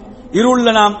உருவாக்குவான். இருள்ல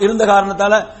நாம் இருந்த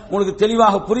காரணத்தால உங்களுக்கு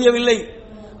தெளிவாக புரியவில்லை,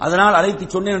 அதனால் அழைத்து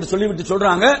சொன்னேன் என்று சொல்லிவிட்டு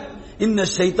சொல்றாங்க, இன்ன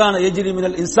ஷைத்தான யஜ்ரி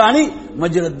மினல் இன்சானி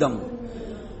மஜ்ரத்தம்.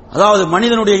 அதாவது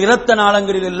மனிதனுடைய இரத்த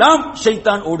நாளங்களில் எல்லாம்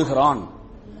ஷைத்தான் ஓடுகிறான்.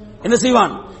 என்ன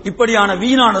செய்வான்? இப்படியான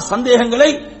வீணான சந்தேகங்களை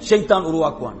ஷைத்தான்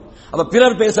உருவாக்குவான். அப்ப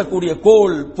பிறர் பேசக்கூடிய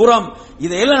கோல் புறம்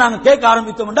இதையெல்லாம் நாங்க கேட்க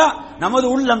ஆரம்பித்தோம்டா நமது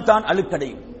உள்ளம் தான்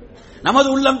அழுக்கடையும், நமது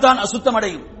உள்ளம் தான் அசுத்தம்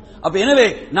அடையும். அப்ப எனவே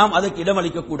நாம் அதற்கு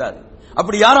இடமளிக்க கூடாது.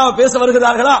 அப்படி யாராவது பேச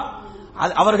வருகிறார்களா,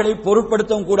 அவர்களை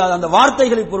பொருட்படுத்தவும் கூடாது, அந்த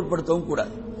வார்த்தைகளை பொருட்படுத்தவும்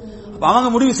கூடாது. அப்ப அவங்க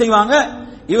முடிவு செய்வாங்க,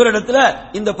 இவரிடத்துல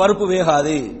இந்த பருப்பு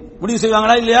வேகாது, முடிவு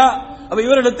செய்வாங்களா இல்லையா? அப்ப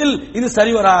இவரிடத்தில் இது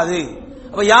சரி வராது,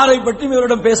 அப்ப யாரை பற்றியும்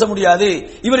இவரிடம் பேச முடியாது,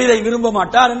 இவர் இதை விரும்ப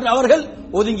மாட்டார் என்று அவர்கள்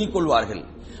ஒதுங்கிக் கொள்வார்கள்.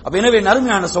 அப்ப எனவே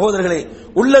நறுமையான சகோதரர்களே,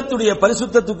 உள்ளத்துடைய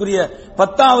பரிசுத்தத்துக்குரிய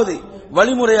 10வது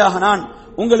வழிமுறையாக நான்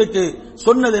உங்களுக்கு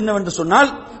சொன்னது என்னவென்று சொன்னால்,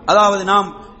 அதாவது நாம்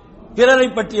பிறரை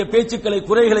பற்றிய பேச்சுக்களை,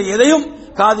 குறைகளை எதையும்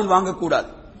காதில் வாங்கக்கூடாது.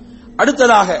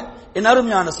 அடுத்ததாக என்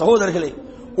அருமையான சகோதரர்களே,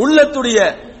 உள்ளத்துடைய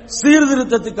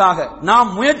சீர்திருத்தத்துக்காக நாம்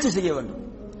முயற்சி செய்ய வேண்டும்.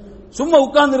 சும்மா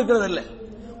உட்கார்ந்து இருக்கிறது இல்ல.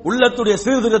 உள்ளத்துடைய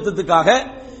சீர்திருத்தத்துக்காக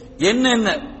என்னென்ன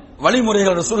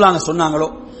வழிமுறைகள் ரசூலுல்லாஹ் சொன்னாங்களோ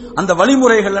அந்த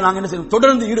வழிமுறைகள்ல நாங்கள் என்ன செய்யணும்?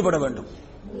 தொடர்ந்து ஈடுபட வேண்டும்,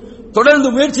 தொடர்ந்து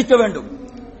முயற்சிக்க வேண்டும்.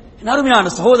 அருமையான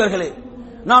சகோதரர்களே,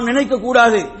 நாம் நினைக்க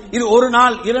கூடாது இது ஒரு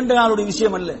நாள் 2 நாளுடைய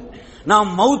விஷயம் அல்ல. நாம்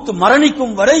மவுத்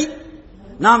மரணிக்கும் வரை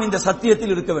நாம் இந்த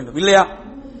சத்தியத்தில் இருக்க வேண்டும், இல்லையா?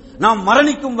 நாம்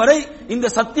மரணிக்கும் வரை இந்த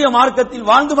சத்திய மார்க்கத்தில்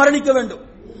வாழ்ந்து மரணிக்க வேண்டும்.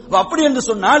 அப்படி என்று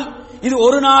சொன்னால் இது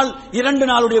ஒரு நாள் 2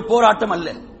 நாளுடைய போராட்டம் அல்ல,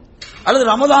 அல்லது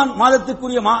ரமதான்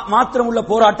மாதத்துக்குரிய மாத்திரம் உள்ள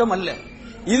போராட்டம் அல்ல.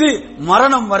 இது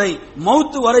மரணம் வரை,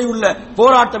 மவுத்து வரை உள்ள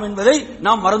போராட்டம் என்பதை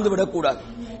நாம் மறந்துவிடக் கூடாது.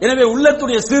 எனவே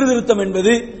உள்ளத்துடைய சீர்திருத்தம்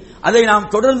என்பது அதை நாம்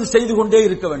தொடர்ந்து செய்து கொண்டே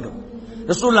இருக்க வேண்டும்.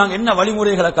 ரசூலுல்லாஹ் என்ன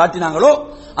வழிமுறைகளை காட்டினாங்களோ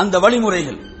அந்த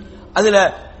வழிமுறைகள், அதுல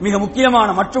மிக முக்கியமான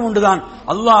மற்றும் ஒன்றுதான்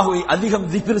அல்லாஹுவை அதிகம்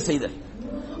திக்ர் செய்தல்.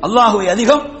 அல்லாஹுவை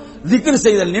அதிகம் திக்ர்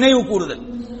செய்தல், நினைவு கூறுதல்.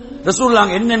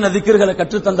 ரசூலுல்லாஹ் என்னென்ன திக்ர்களை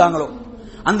கற்றுத் தந்தாங்களோ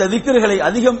அந்த திக்ர்களை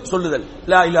அதிகம் சொல்லுதல்.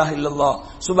 லா இலாஹ இல்லல்லாஹ்,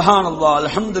 சுப்ஹானல்லாஹ்,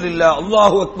 அல்ஹம்துலில்லாஹ்,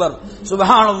 அல்லாஹு அக்பர்,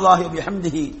 சுப்ஹானல்லாஹி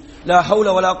பிஹம்திஹி, லா ஹவுல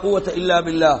வலா குவத இல்லா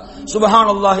பில்லாஹ்,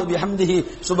 சுப்ஹானல்லாஹி பிஹம்திஹி,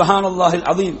 சுப்ஹானல்லாஹில்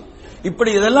அஸீம். இப்படி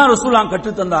இதெல்லாம் ரசூலுல்லாஹ்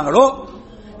கற்றுத் தந்தாங்களோ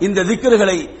இந்த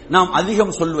திக்ர்களை நாம்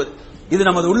அதிகம் சொல்வது, இது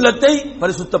நமது உள்ளத்தை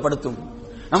பரிசுத்தப்படுத்தும்,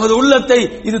 நமது உள்ளத்தை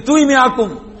இது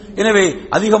தூய்மையாக்கும். எனவே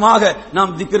அதிகமாக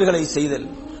நாம் திக்ர்களை செய்தல்,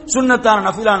 சுன்னத்தான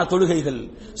நஃபிலான தொழுகைகள்,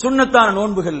 சுன்னத்தான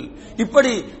நோன்புகள்,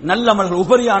 இப்படி நல்லமல்கள்,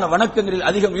 உபரியான வணக்கங்களில்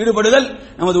அதிகம் ஈடுபடுதல்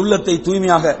நமது உள்ளத்தை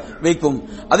தூய்மையாக வைக்கும்.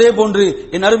 அதே போன்று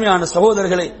என் அருமையான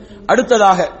சகோதரர்களை,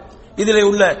 அடுத்ததாக இதிலே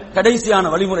உள்ள கடைசியான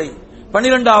வழிமுறை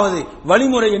 12வது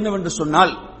வழிமுறை என்னவென்று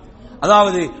சொன்னால்,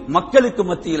 அதாவது மக்களுக்கு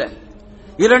மத்தியில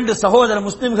 2 சகோதர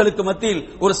முஸ்லிம்களுக்கு மத்தியில்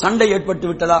ஒரு சண்டை ஏற்பட்டு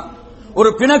விட்டதா, ஒரு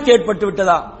பிணக்கு ஏற்பட்டு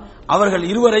விட்டதா, அவர்கள்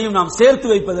இருவரையும் நாம் சேர்த்து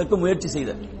வைப்பதற்கு முயற்சி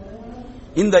செய்தல்.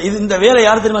 இந்த வேலை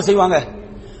யார் தெரியுமா செய்வாங்க?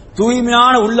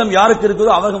 தூய்மையான உள்ளம் யாருக்கு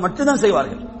இருக்குதோ அவர்கள் மட்டும்தான்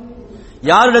செய்வார்கள்.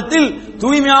 யாரிடத்தில்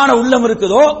தூய்மையான உள்ளம்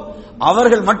இருக்குதோ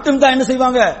அவர்கள் மட்டும்தான் என்ன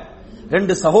செய்வாங்க?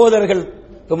 2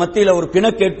 சகோதரர்களுக்கு மத்தியில் ஒரு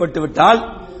பிணக்கு ஏற்பட்டு விட்டால்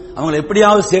அவங்களை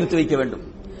எப்படியாவது சேர்த்து வைக்க வேண்டும்,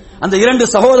 அந்த 2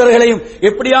 சகோதரர்களையும்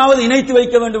எப்படியாவது இணைத்து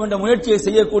வைக்க வேண்டும் என்ற முயற்சியை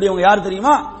செய்யக்கூடியவங்க யார்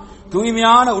தெரியுமா?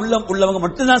 தூய்மையான உள்ளம் உள்ளவங்க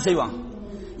மட்டும்தான் செய்வாங்க.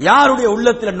 யாருடைய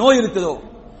உள்ளத்தில் நோய் இருக்குதோ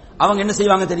அவங்க என்ன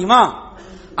செய்வாங்க தெரியுமா?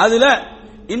 அதுல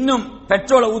இன்னும்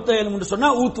பெட்ரோலை ஊத்த என்று சொன்னா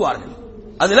ஊத்துவார்கள்.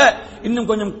 அதுல இன்னும்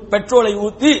கொஞ்சம் பெட்ரோலை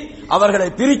ஊத்தி அவர்களை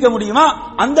பிரிக்க முடியுமா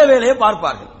அந்த வேலையை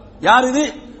பார்ப்பார்கள். யார் இது?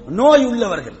 நோய்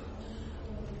உள்ளவர்கள்.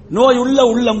 நோய் உள்ள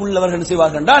உள்ளம் உள்ளவர்கள்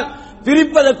செய்வார்கள் என்றால்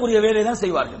பிரிப்பதற்குரிய வேலையை தான்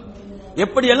செய்வார்கள்.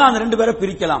 எப்படியெல்லாம் அந்த 2 பேரை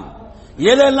பிரிக்கலாம்,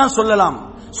 எதெல்லாம் சொல்லலாம்,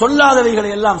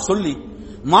 சொல்லாதவைகளை எல்லாம் சொல்லி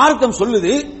மார்க்கம்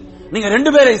சொல்லுது. நீங்க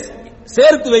 2 பேரை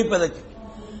சேர்த்து வைப்பதற்கு,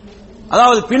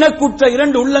 அதாவது பிணக்குற்ற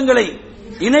 2 உள்ளங்களை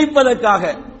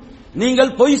இணைப்பதற்காக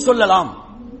நீங்கள் பொய் சொல்லலாம்.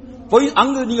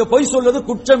 அங்கு நீங்க பொய் சொல்வது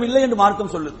குற்றம் இல்லை என்று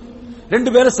மார்க்கம் சொல்லுது. 2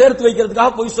 பேரை சேர்த்து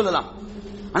வைக்கிறதுக்காக பொய் சொல்லலாம்.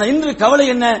 ஆனா இன்று கவலை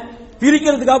என்ன?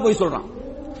 பிரிக்கிறதுக்காக பொய் சொல்றான்.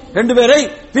 2 பேரை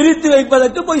பிரித்து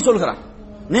வைப்பதற்கு பொய் சொல்கிறான்.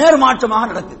 நேர்மாற்றமாக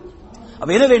நடக்குது.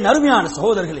 எனவே நறுமையான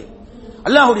சகோதரர்களே,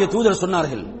 அல்லாஹ்வுடைய தூதர்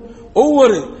சொன்னார்கள்,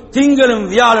 ஒவ்வொரு திங்களும்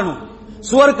வியாழனும்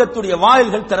சுவர்க்கத்துடைய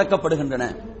வாயில்கள் திறக்கப்படுகின்றன.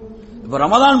 இப்ப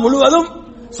ரமதான் முழுவதும்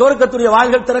சுவர்க்கத்துடைய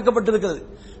வாயில்கள் திறக்கப்பட்டிருக்கிறது.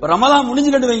 ரமதான்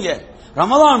முடிஞ்சுக்கிட்டு வைங்க,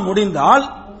 ரமதான் முடிந்தால்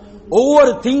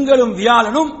ஒவ்வொரு திங்களும்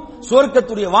வியாழனும்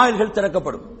சுவர்க்கத்துடைய வாயில்கள்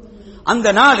திறக்கப்படும். அந்த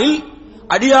நாளில்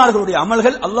அடியார்களுடைய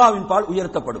அமல்கள் அல்லாஹ்வின் பால்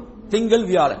உயர்த்தப்படும். திங்கள்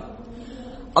வியாழன்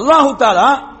அல்லாஹு தஆலா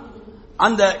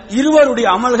அந்த இருவருடைய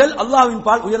அமல்கள் அல்லாஹ்வின்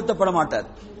பால் உயர்த்தப்பட மாட்டார்.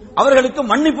 அவர்களுக்கு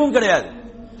மன்னிப்பும் கிடையாது.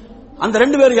 அந்த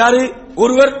ரெண்டு பேர் யாரு?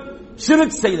 ஒருவர்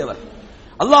ஷிர்க் செய்தவர்,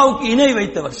 அல்லாஹ்வுக்கு இணை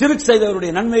வைத்தவர். ஷிர்க்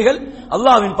செய்தவருடைய நன்மைகள்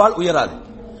அல்லாஹ்வின் பால் உயராது,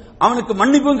 அவனுக்கு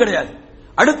மன்னிப்பும் கிடையாது.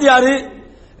 அடுத்து யாரு?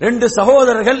 ரெண்டு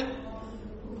சகோதரர்கள்,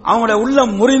 அவங்களுடைய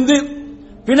உள்ளம் முறிந்து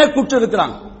பிணக்குற்று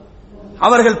இருக்கிறாங்க,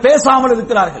 அவர்கள் பேசாமல்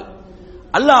இருக்கிறார்கள்.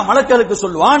 அல்லாஹ் மலக்களுக்கு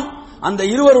சொல்வான், அந்த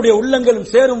இருவருடைய உள்ளங்களும்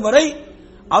சேரும் வரை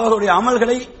அவர்களுடைய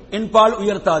அமல்களை என்பால்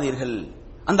உயர்த்தாதீர்கள்.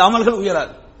 அந்த அமல்கள்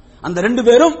உயராது. அந்த ரெண்டு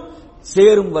பேரும்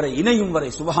சேரும் வரை, இணையும் வரை,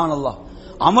 சுப்ஹானல்லாஹ்,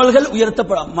 அமல்கள்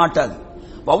உயர்த்தப்பட மாட்டாது.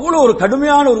 அவ்வளவு ஒரு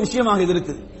கடுமையான ஒரு விஷயமாக இது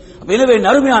இருக்குது. எனவே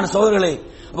நறுமையான சகோதரர்களே,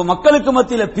 மக்களுக்கு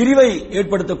மத்தியில் பிரிவை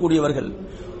ஏற்படுத்தக்கூடியவர்கள்,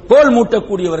 கோல்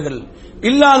மூட்டக்கூடியவர்கள்,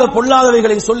 இல்லாத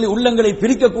பொல்லாதவைகளை சொல்லி உள்ளங்களை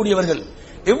பிரிக்கக்கூடியவர்கள்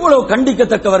எவ்வளவு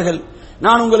கண்டிக்கத்தக்கவர்கள்.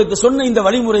 நான் உங்களுக்கு சொன்ன இந்த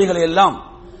வழிமுறைகளை எல்லாம்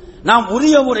நாம்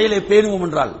உரிய முறையிலே பேணுவோம்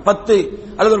என்றால் 10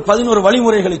 அல்லது 11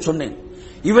 வழிமுறைகளை சொன்னேன்.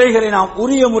 இவைகளை நாம்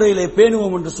உரிய முறையிலே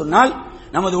பேணுவோம் என்று சொன்னால்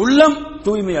நமது உள்ளம்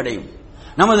தூய்மை அடையும்,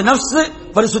 நமது நஃப்ஸ்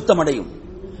பரிசுத்தம் அடையும்.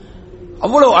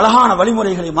 அவ்வளவு அழகான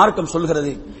வழிமுறைகளை மார்க்கம்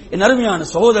சொல்கிறது. என் அருமையான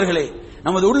சகோதரர்களே,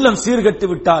 நமது உள்ளம் சீர்கட்டு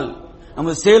விட்டால்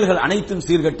நமது செயல்கள் அனைத்தும்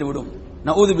சீர்கட்டு விடும்.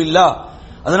 நஊது பில்லாஹ்.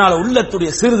 அதனால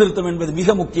உள்ளத்துடைய சீர்திருத்தம் என்பது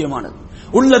மிக முக்கியமானது.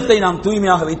 உள்ளத்தை நாம்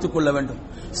தூய்மையாக வைத்துக் கொள்ள வேண்டும்,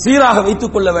 சீராக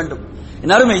வைத்துக் கொள்ள வேண்டும்.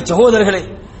 என் அருமை சகோதரர்களே,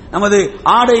 நமது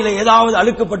ஆடையில ஏதாவது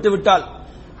அழுக்கப்பட்டு விட்டால்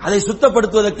அதை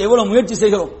சுத்தப்படுத்துவதற்கு எவ்வளவு முயற்சி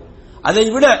செய்கிறோம். அதை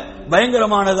விட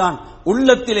பயங்கரமானதான்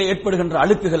உள்ளத்திலே ஏற்படுகின்ற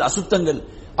அழுக்குகள், அசுத்தங்கள்.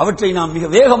 அவற்றை நாம் மிக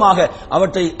வேகமாக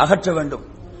அவற்றை அகற்ற வேண்டும்.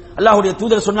 அல்லாஹ்வுடைய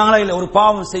தூதர் சொன்னாங்களா, இல்ல ஒரு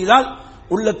பாவம் செய்தால்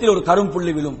உள்ளத்தில் ஒரு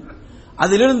கரும்புள்ளி விழும்,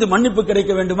 அதிலிருந்து மன்னிப்பு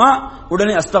கிடைக்க வேண்டுமா,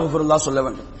 உடனே அஸ்தக்ஃபிருல்லாஹ் சொல்ல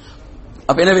வேண்டும்.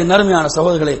 எனவே நறுமையான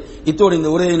சகோதரர்களே, இத்தோடு இந்த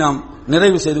உரையை நாம்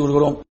நிறைவு செய்து கொள்கிறோம்.